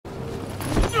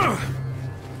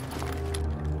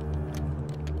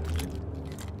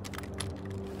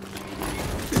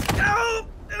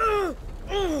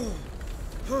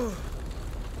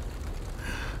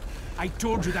I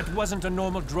told you that wasn't a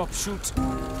normal drop shoot.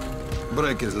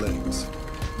 Break his legs,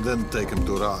 then take him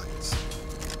to Rise.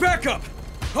 Back up!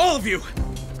 All of you!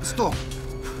 Stop!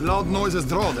 Loud noises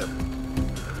draw them.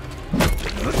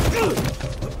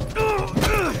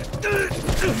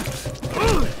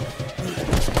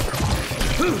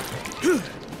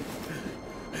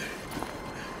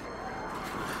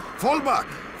 Fall back!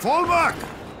 Fall back!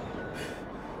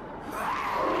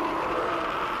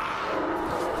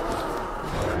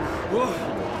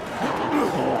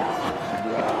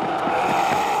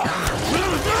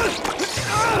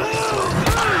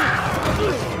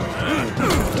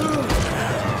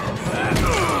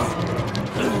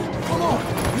 Come on!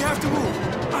 We have to move!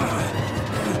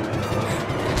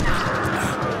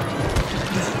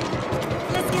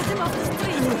 Let's get him off the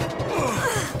street!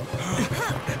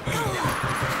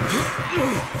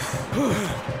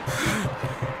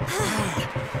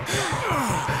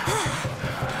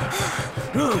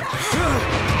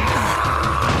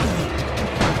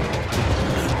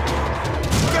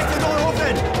 Get the door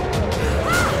open!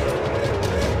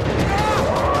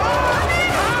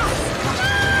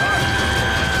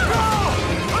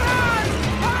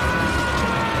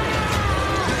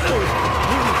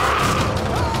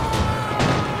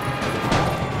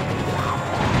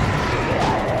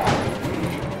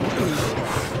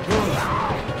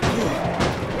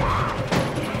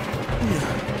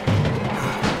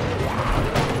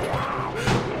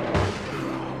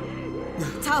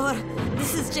 Tower,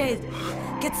 this is Jade.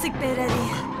 Get sickbay ready.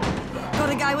 Got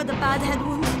a guy with a bad head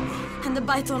wound and a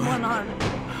bite on one arm.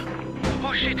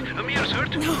 Oh shit, Amir's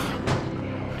hurt? No,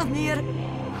 Amir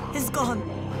is gone.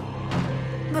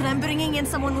 But I'm bringing in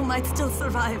someone who might still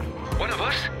survive. One of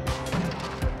us?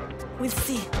 We'll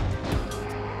see.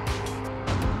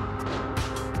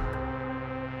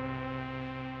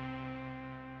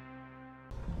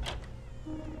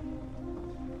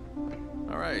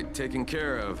 All right, taken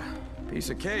care of. Piece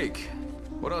of cake.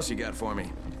 What else you got for me?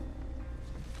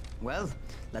 Well,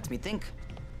 let me think.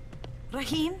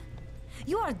 Rahim,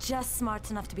 you are just smart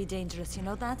enough to be dangerous, you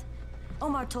know that?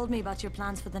 Omar told me about your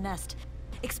plans for the nest.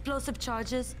 Explosive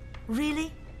charges?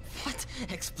 Really? What?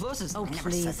 Explosives? Oh, I never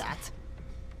please. said that.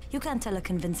 You can't tell a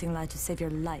convincing lie to save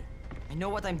your life. I know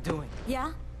what I'm doing.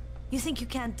 Yeah? You think you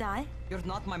can't die? You're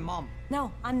not my mom.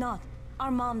 No, I'm not.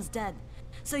 Our mom's dead.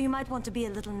 So you might want to be a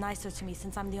little nicer to me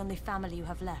since I'm the only family you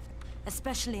have left.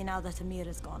 Especially now that Amir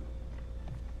is gone.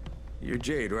 You're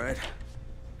Jade, right?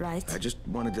 Right? I just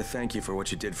wanted to thank you for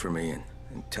what you did for me and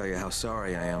tell you how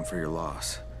sorry I am for your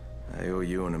loss. I owe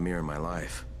you and Amir my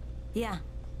life. Yeah,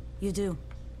 you do.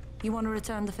 You want to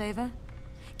return the favor?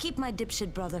 Keep my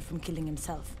dipshit brother from killing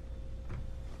himself.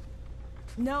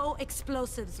 No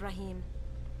explosives, Rahim.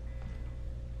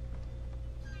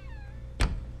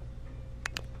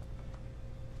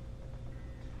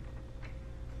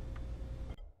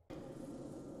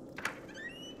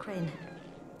 Crane.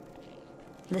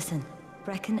 Listen,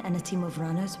 Brecken and a team of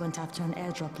runners went after an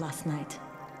airdrop last night.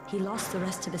 He lost the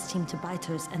rest of his team to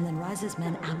biters, and then Rise's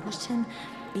men ambushed him,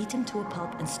 beat him to a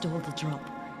pulp, and stole the drop.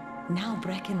 Now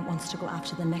Brecken wants to go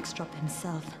after the next drop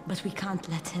himself, but we can't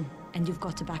let him, and you've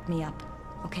got to back me up,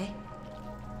 okay?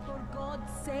 For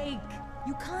God's sake!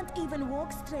 You can't even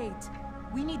walk straight.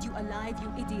 We need you alive,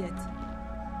 you idiot.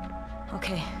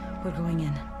 Okay, we're going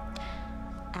in.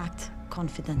 Act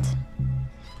confident.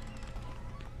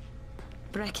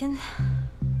 Brecken,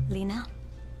 Lena.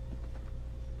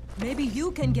 Maybe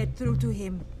you can get through to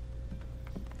him.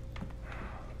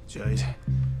 Jade,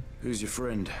 who's your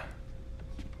friend?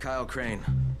 Kyle Crane.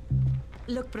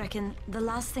 Look, Brecken, the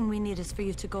last thing we need is for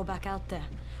you to go back out there.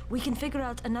 We can figure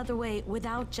out another way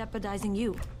without jeopardizing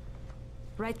you.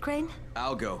 Right, Crane?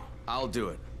 I'll go. I'll do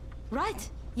it. Right.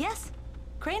 Yes.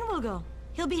 Crane will go.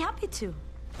 He'll be happy to.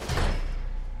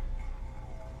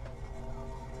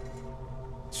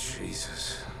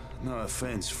 Jesus. No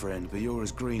offense, friend, but you're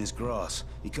as green as grass.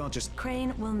 You can't just...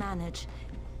 Crane will manage.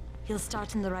 He'll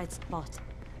start in the right spot.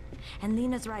 And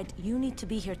Lena's right, you need to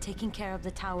be here taking care of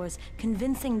the towers,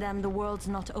 convincing them the world's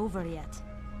not over yet.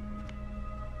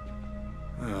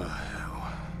 Oh,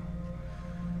 hell.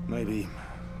 Maybe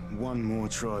one more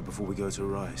try before we go to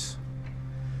Rice.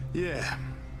 Yeah,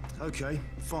 okay,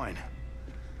 fine.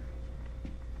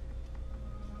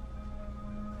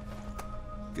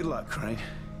 Good luck, Crane.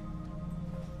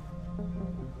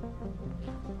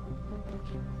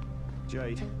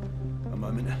 Jade, a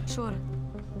moment. Sure.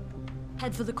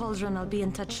 Head for the cauldron, I'll be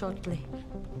in touch shortly.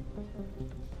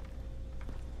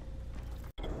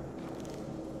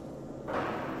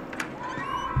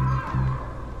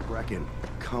 Brecken,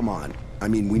 come on. I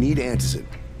mean, we need Antizin.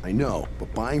 I know,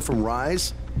 but buying from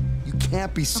Rise? You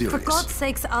can't be serious. For God's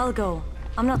sakes, I'll go.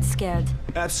 I'm not scared.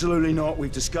 Absolutely not.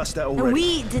 We've discussed that already. And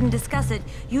we didn't discuss it.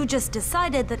 You just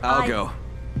decided that I'll go.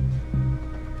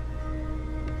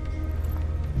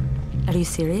 Are you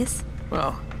serious?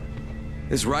 Well,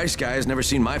 this Rice guy has never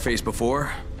seen my face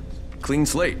before. Clean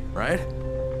slate, right?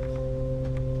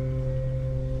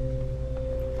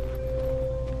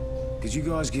 Could you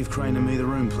guys give Crane and me the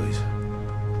room, please?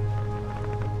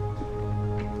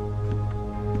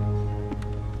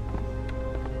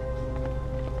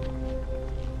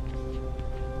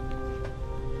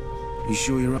 You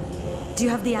sure you're up? Do you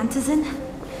have the antizin?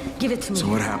 Give it to me. So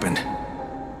what happened?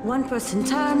 One person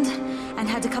turned and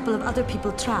had a couple of other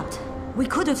people trapped. We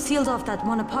could have sealed off that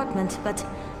one apartment, but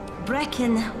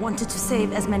Brecken wanted to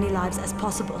save as many lives as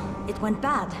possible. It went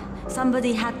bad.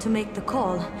 Somebody had to make the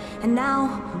call, and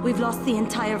now we've lost the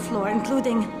entire floor,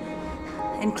 including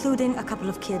a couple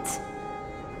of kids.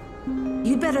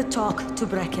 You'd better talk to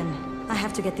Brecken. I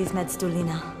have to get these meds to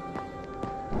Lena.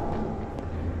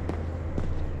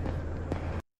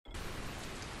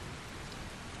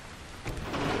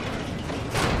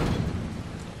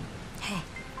 Hey,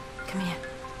 come here.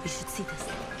 You should see this.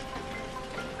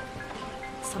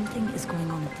 Something is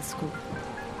going on at the school.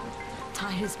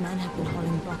 Tahir's men have been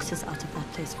hauling boxes out of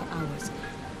that place for hours.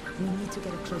 We need to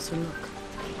get a closer look.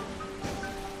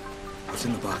 What's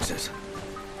in the boxes?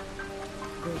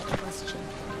 Great question.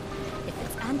 If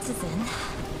it's antizin,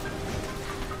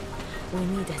 we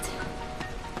need it.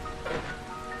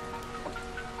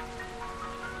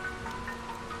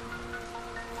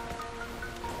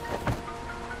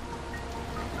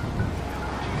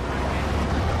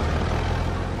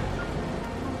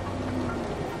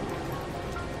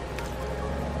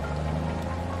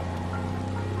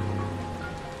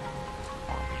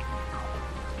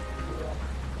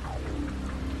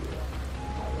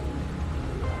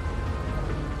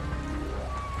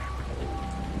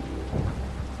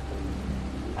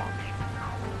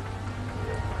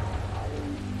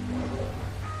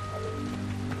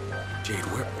 Jade,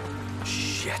 where?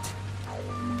 Shit.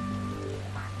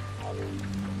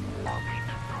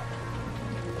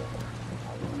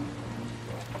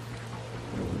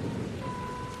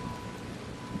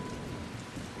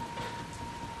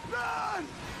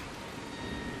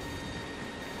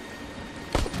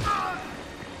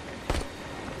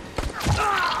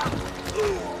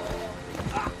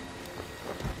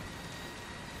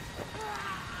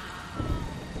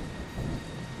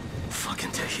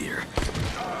 Fucking Tahir.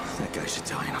 That guy should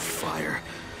die in a fire.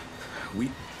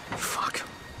 Fuck.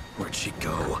 Where'd she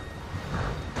go?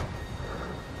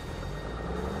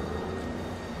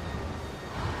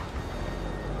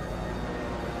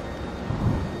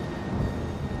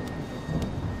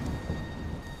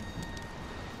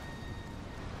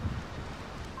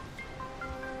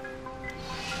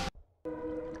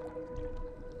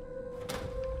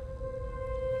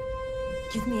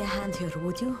 Give me a hand here,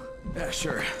 would you? Yeah,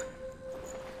 sure.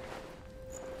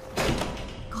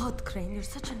 God, Crane, you're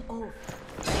such an oaf.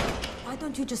 Why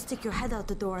don't you just stick your head out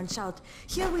the door and shout,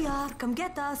 "Here we are, come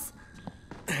get us"?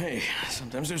 Hey,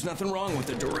 sometimes there's nothing wrong with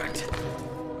the direct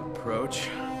approach.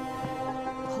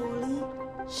 Holy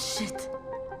shit.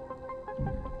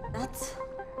 That's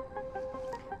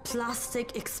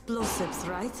plastic explosives,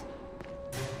 right?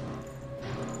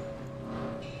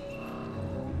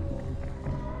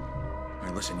 All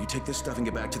right, listen, you take this stuff and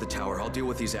get back to the tower. I'll deal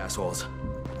with these assholes.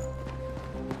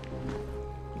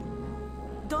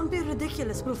 Don't be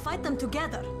ridiculous. We'll fight them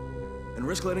together. And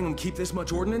risk letting them keep this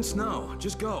much ordnance? No,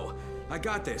 just go. I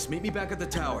got this. Meet me back at the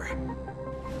tower.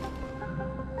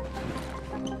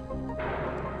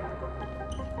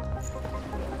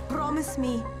 Promise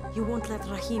me you won't let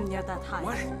Rahim near that hide.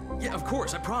 What? Yeah, of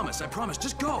course. I promise. I promise.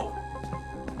 Just go.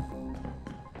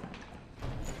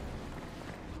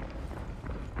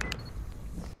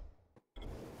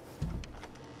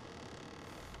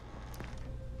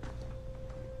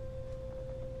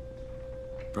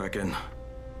 Brecken.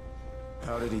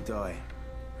 How did he die?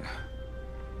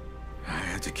 I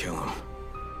had to kill him.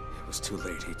 It was too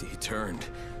late. He turned.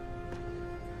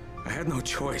 I had no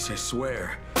choice, I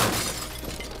swear.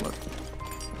 Look,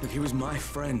 he was my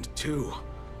friend, too.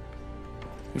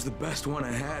 He was the best one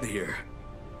I had here.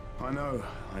 I know.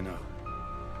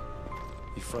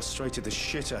 He frustrated the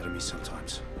shit out of me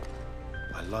sometimes.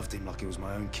 I loved him like he was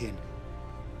my own kin.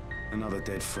 Another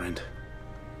dead friend.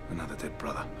 Another dead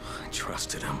brother. I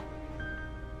trusted him.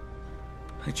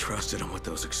 I trusted him with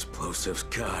those explosives.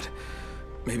 God,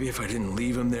 maybe if I didn't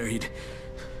leave him there, he'd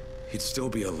still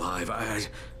be alive. Oh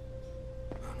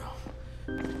no.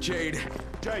 Jade!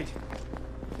 Jade!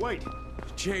 Wait!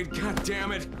 Jade, god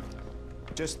damn it!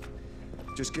 Just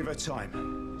give her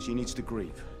time. She needs to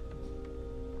grieve.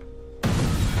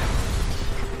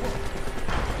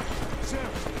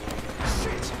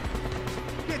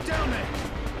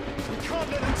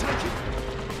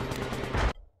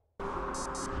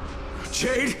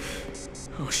 Jade!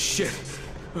 Oh shit.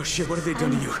 Oh shit, what have they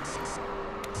done to you?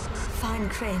 Fine,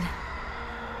 Crane.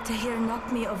 Tahir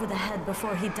knocked me over the head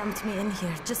before he dumped me in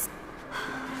here. Just...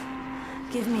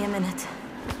 give me a minute.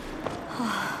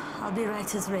 I'll be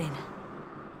right as rain.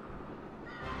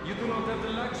 You do not have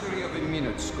the luxury of a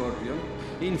minute, Scorpion.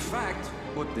 In fact,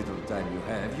 what little time you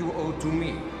have, you owe to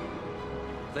me.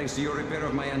 Thanks to your repair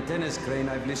of my antennas, Crane,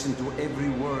 I've listened to every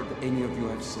word any of you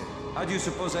have said. How do you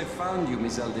suppose I found you,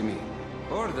 Miss Aldemir?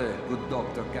 Or the good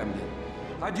Dr. Camden?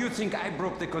 How do you think I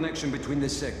broke the connection between the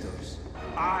sectors?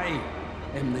 I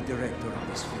am the director of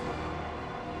this film.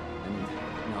 And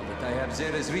now that I have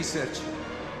Zera's research,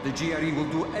 the GRE will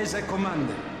do as I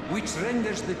commanded, which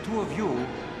renders the two of you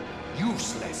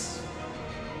useless.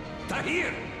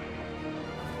 Tahir!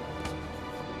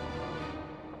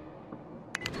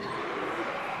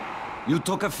 You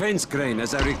took offense, Crane,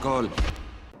 as I recall.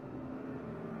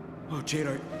 Oh, Jade,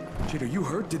 are you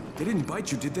hurt? They didn't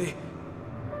bite you, did they?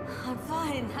 I'm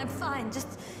fine.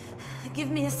 Just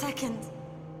give me a second.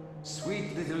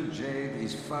 Sweet little Jade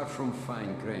is far from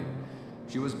fine, Crane.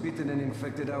 She was bitten and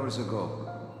infected hours ago.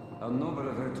 How noble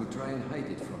of her to try and hide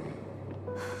it from you.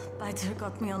 Biter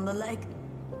got me on the leg.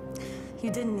 You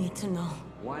didn't need to know.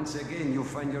 Once again, you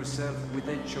find yourself with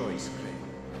a choice, Crane.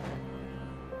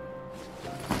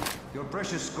 Your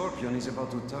precious Scorpion is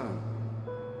about to turn.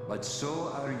 But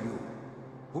so are you.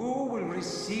 Who will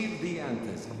receive the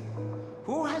antidote?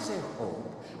 Who has a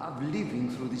hope of living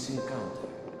through this encounter?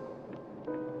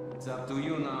 It's up to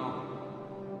you now.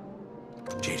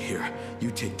 Jade, here.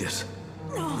 You take this.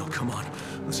 No, come on.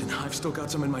 Listen, I've still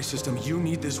got some in my system. You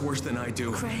need this worse than I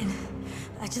do. Crane,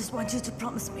 I just want you to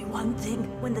promise me one thing.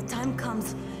 When the time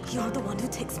comes, you're the one who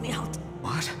takes me out.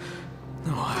 What?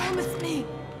 No, Promise me!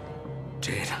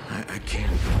 Jade, I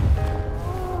can't.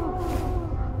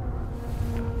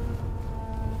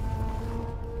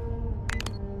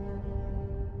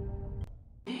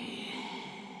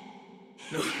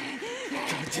 No.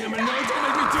 God damn it, no, don't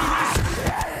make me do this!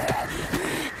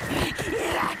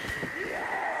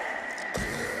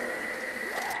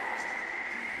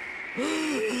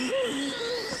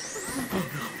 Oh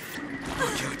no.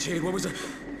 Oh God, Jade, what was that?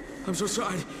 I'm so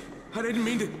sorry. I didn't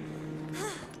mean to.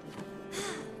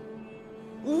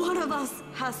 One of us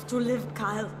has to live,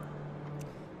 Kyle.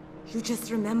 You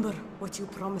just remember what you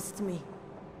promised me.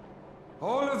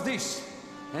 All of this,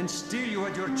 and still you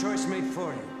had your choice made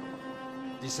for you.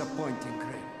 Disappointing,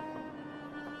 Crane.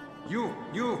 You,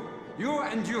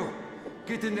 and you.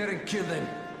 Get in there and kill them.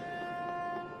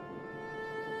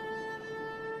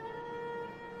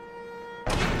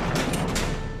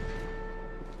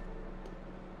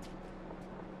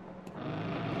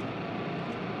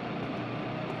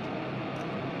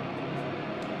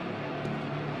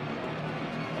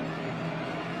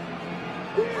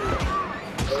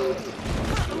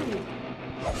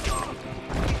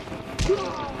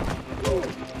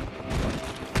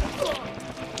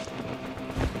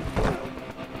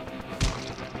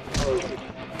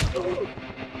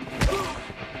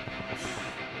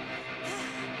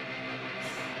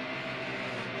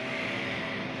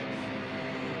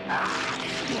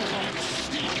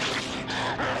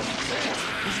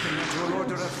 It's the natural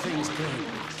order of things, Crane.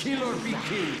 Kill or be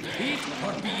killed. Eat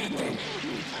or be eaten.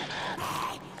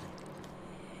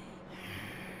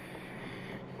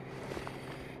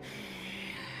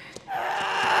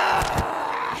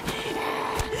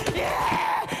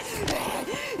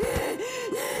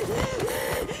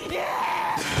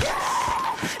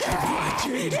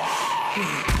 Jade.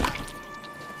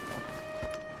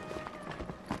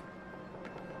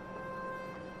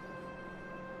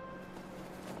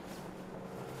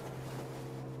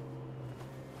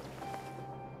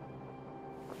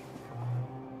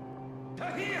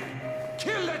 Tahir!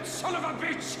 Kill that son of a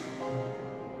bitch!